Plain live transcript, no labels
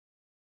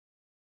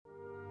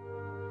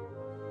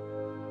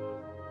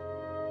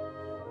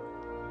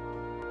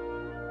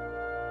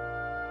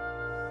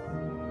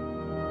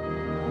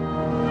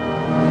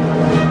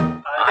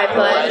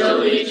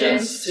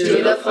allegiance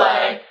to the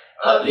flag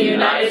of the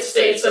United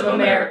States of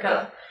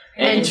America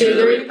and to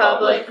the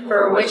republic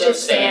for which it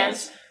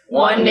stands,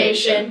 one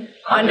nation,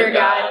 under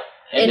God,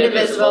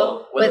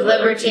 indivisible, with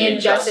liberty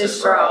and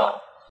justice for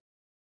all.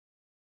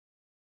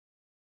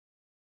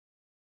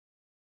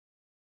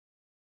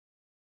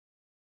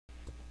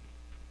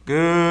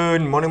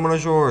 Good morning, Mona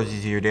Shores.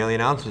 These are your daily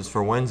announcements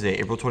for Wednesday,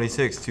 April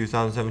 26,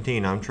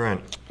 2017. I'm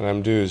Trent. And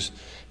I'm Dews.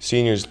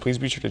 Seniors, please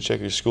be sure to check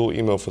your school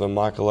email for the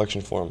mock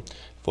election form.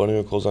 Voting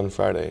will close on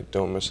Friday.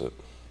 Don't miss it.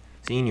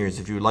 Seniors,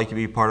 if you would like to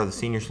be part of the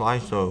senior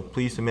slideshow,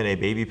 please submit a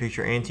baby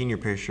picture and senior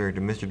picture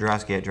to Mr.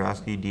 Drosky at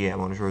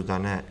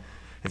droskyd@monashores.net.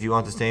 If you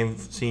want the same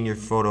senior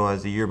photo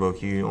as the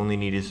yearbook, you only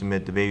need to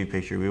submit the baby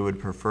picture. We would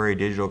prefer a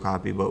digital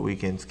copy, but we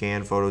can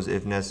scan photos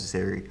if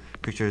necessary.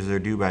 Pictures are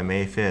due by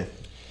May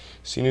 5th.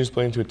 Seniors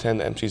planning to attend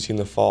MCC in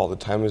the fall. The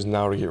time is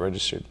now to get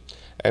registered.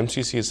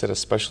 MCC has set a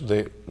special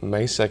date,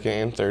 May 2nd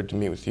and 3rd, to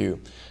meet with you.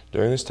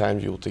 During this time,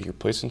 you will take your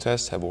placement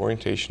test, have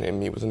orientation, and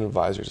meet with an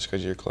advisor to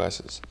schedule your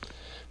classes.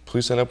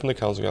 Please sign up in the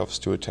counseling office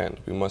to attend.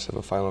 We must have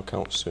a final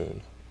count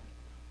soon.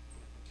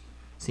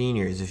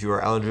 Seniors, if you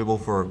are eligible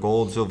for a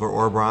gold, silver,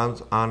 or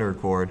bronze honor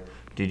cord,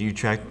 did you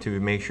check to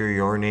make sure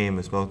your name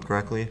is spelled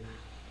correctly?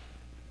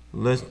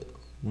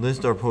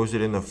 Lists are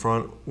posted in the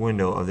front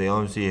window of the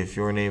LMC. If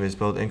your name is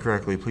spelled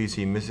incorrectly, please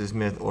see Mrs.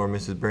 Smith or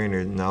Mrs.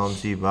 Brainerd in the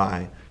LMC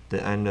by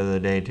the end of the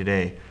day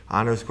today.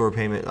 Honor score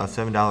payment of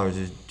 $7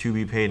 is to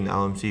be paid in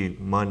LMC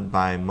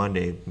by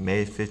Monday,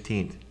 May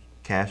 15th.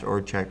 Cash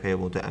or check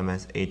payable to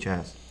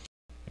MSHS.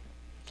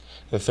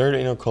 The third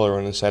annual color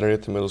run is Saturday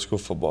at the middle school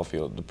football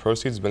field. The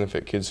proceeds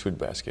benefit Kids Food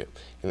Basket,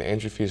 and the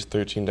entry fee is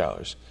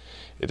 $13.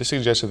 It is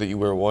suggested that you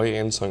wear white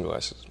and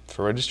sunglasses.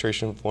 For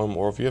registration form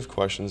or if you have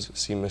questions,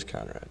 see Ms.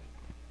 Conrad.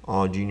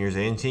 All juniors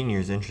and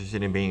seniors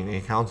interested in being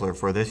a counselor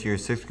for this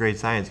year's 6th grade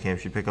science camp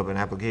should pick up an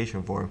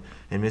application form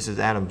in Mrs.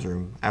 Adams'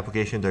 room.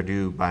 Applications are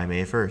due by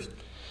May 1st.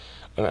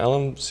 An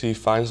LMC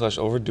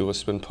fine/overdue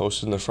list has been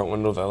posted in the front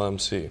window of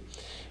LMC.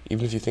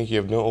 Even if you think you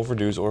have no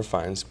overdues or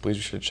fines, please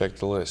be sure to check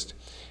the list.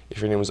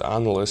 If your name is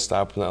on the list,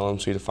 stop in the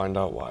LMC to find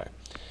out why.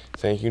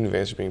 Thank you in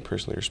advance for being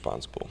personally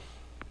responsible.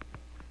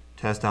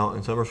 Test out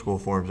and summer school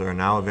forms are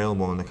now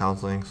available in the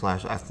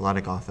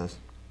counseling/athletic office.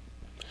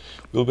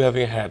 We will be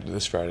having a hat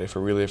this Friday for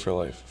Relay for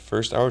Life.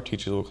 First hour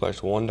teachers will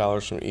collect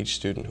 $1 from each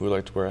student who would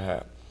like to wear a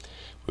hat.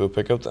 We will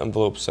pick up the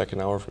envelope second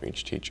hour from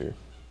each teacher.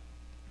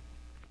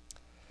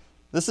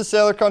 This is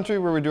Sailor Country,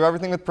 where we do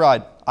everything with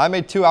pride. I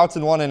made 2 outs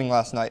in 1 inning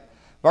last night.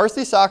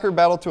 Varsity soccer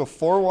battled to a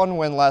 4-1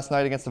 win last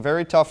night against a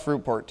very tough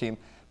Fruitport team.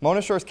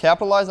 Mona Shores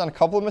capitalized on a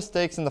couple of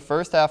mistakes in the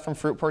first half from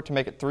Fruitport to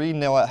make it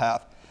 3-0 at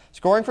half.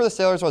 Scoring for the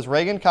Sailors was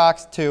Reagan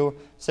Cox, 2,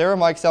 Sarah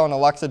Mikesell, and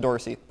Alexa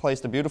Dorsey.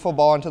 Placed a beautiful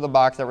ball into the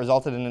box that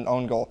resulted in an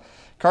own goal.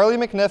 Carly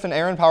McNiff and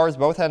Aaron Powers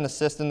both had an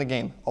assist in the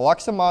game.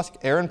 Alexa Musk,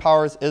 Aaron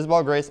Powers,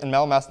 Isabel Grace, and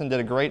Mel Meston did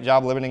a great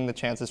job limiting the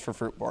chances for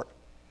Fruitport.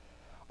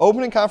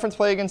 Opening conference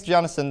play against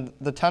Jenison,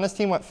 the tennis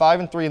team went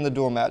 5-3 in the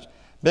dual match.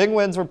 Big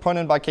wins were put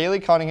in by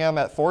Kaylee Cunningham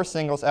at 4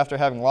 singles after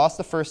having lost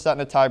the first set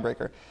in a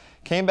tiebreaker.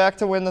 Came back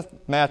to win the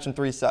match in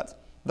 3 sets.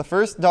 The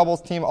first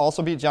doubles team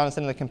also beat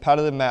Jenison in a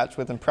competitive match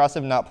with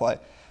impressive net play.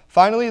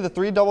 Finally, the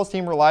 3 doubles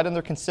team relied on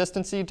their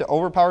consistency to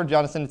overpower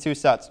Jenison in 2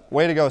 sets.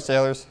 Way to go,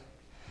 Sailors.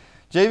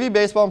 JV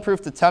baseball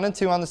improved to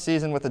 10-2 on the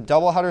season with a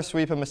doubleheader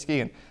sweep of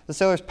Muskegon. The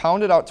Sailors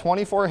pounded out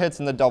 24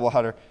 hits in the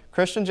doubleheader.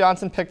 Christian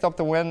Johnson picked up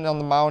the win on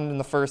the mound in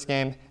the first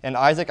game, and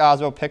Isaac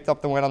Oswald picked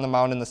up the win on the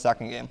mound in the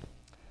second game.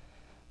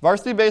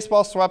 Varsity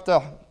baseball swept a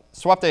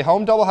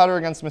home doubleheader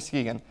against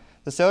Muskegon.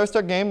 The Sailors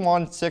took Game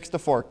 1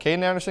 6-4.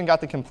 Caden Anderson got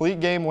the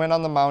complete game win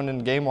on the mound in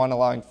Game 1,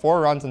 allowing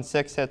 4 runs and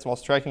 6 hits while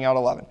striking out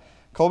 11.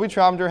 Colby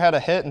Trovander had a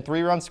hit and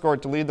 3 runs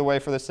scored to lead the way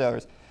for the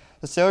Sailors.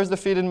 The Sailors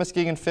defeated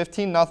Muskegon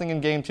 15-0 in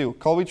Game 2.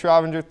 Colby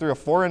Trovander threw a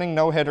 4-inning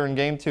no-hitter in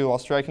Game 2 while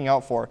striking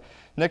out 4.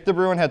 Nick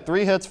DeBruin had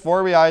 3 hits,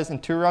 4 RBIs,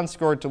 and 2 runs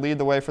scored to lead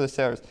the way for the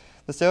Sailors.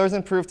 The Sailors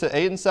improved to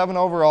 8-7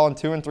 overall and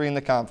 2-3 in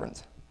the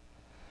conference.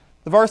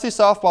 The varsity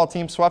softball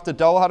team swept a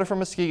doubleheader from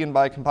Muskegon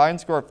by a combined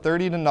score of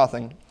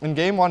 30-0. In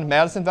Game 1,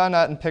 Madison Van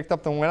Etten picked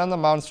up the win on the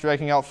mound,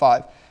 striking out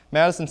 5.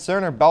 Madison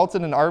Cerner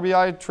belted an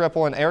RBI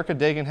triple, and Erica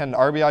Dagan had an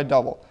RBI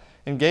double.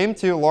 In Game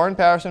 2, Lauren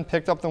Patterson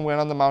picked up the win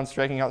on the mound,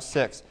 striking out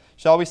 6.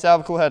 Shelby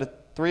Savacool had a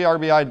 3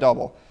 RBI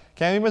double.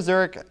 Cami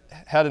Mazurik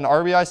had an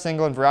RBI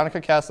single, and Veronica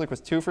Kaslik was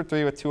 2 for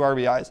 3 with 2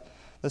 RBIs.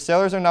 The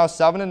Sailors are now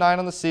 7-9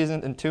 on the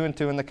season and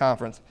 2-2 in the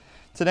conference.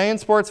 Today in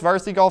sports,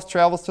 varsity golf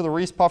travels to the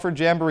Reese Puffer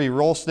Jamboree,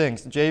 Roll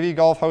Stings. JV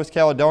golf hosts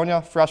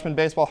Caledonia, freshman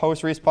baseball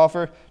hosts Reese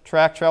Puffer,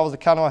 track travels to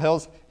Kenowa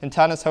Hills, and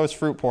tennis hosts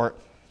Fruitport.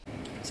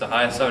 It's a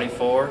high of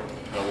 74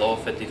 and a low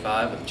of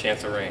 55 with a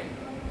chance of rain.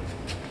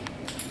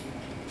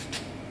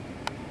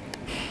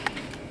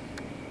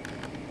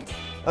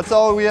 That's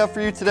all we have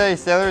for you today,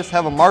 Sailors.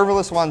 Have a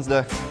marvelous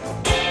Wednesday.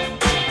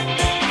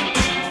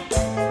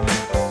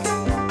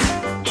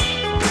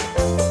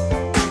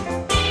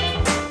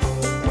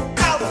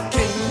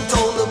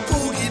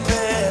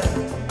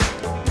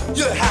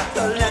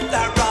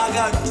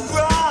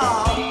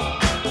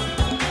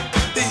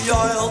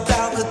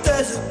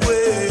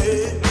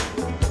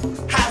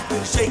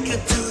 Take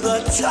it to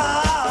the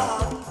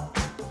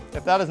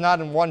If that is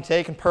not in one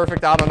take and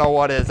perfect, I don't know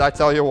what is. I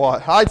tell you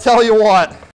what.